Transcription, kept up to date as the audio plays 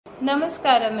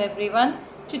Namaskaram everyone.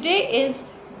 Today is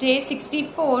day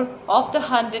 64 of the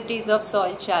 100 Days of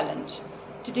Soil Challenge.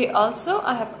 Today also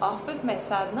I have offered my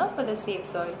sadhana for the Save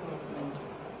Soil movement.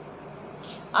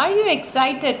 Are you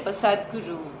excited for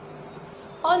Sadhguru?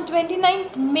 On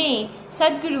 29th May,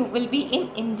 Sadhguru will be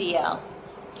in India.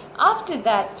 After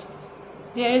that,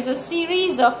 there is a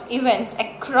series of events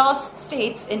across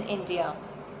states in India.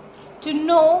 To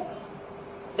know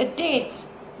the dates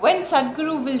when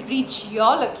Sadhguru will reach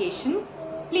your location,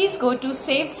 please go to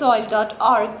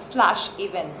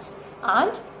savesoil.org/events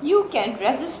and you can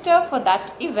register for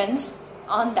that events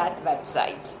on that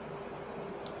website.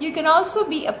 You can also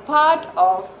be a part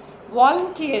of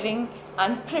volunteering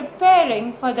and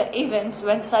preparing for the events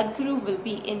when Sadhguru will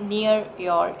be in near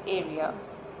your area.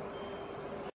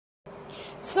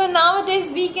 So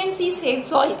nowadays we can see Save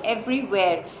Soil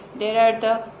everywhere. There are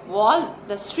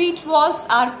the street walls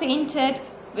are painted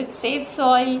with Save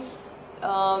Soil.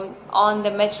 On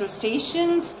the metro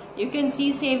stations you can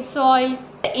see Save Soil.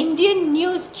 The Indian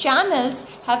news channels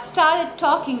have started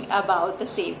talking about the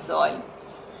Save Soil.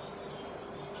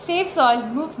 Save Soil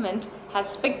movement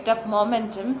has picked up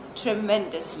momentum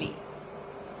tremendously.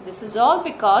 This is all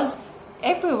because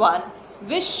everyone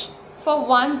wish for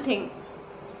one thing,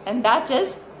 and that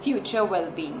is future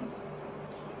well-being.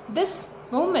 This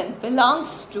movement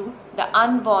belongs to the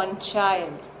unborn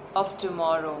child of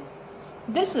tomorrow.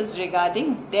 This is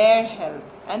regarding their health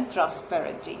and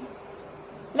prosperity.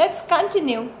 Let's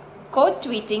continue quote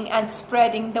tweeting and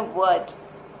spreading the word.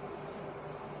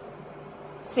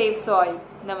 Save Soil.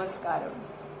 Namaskaram.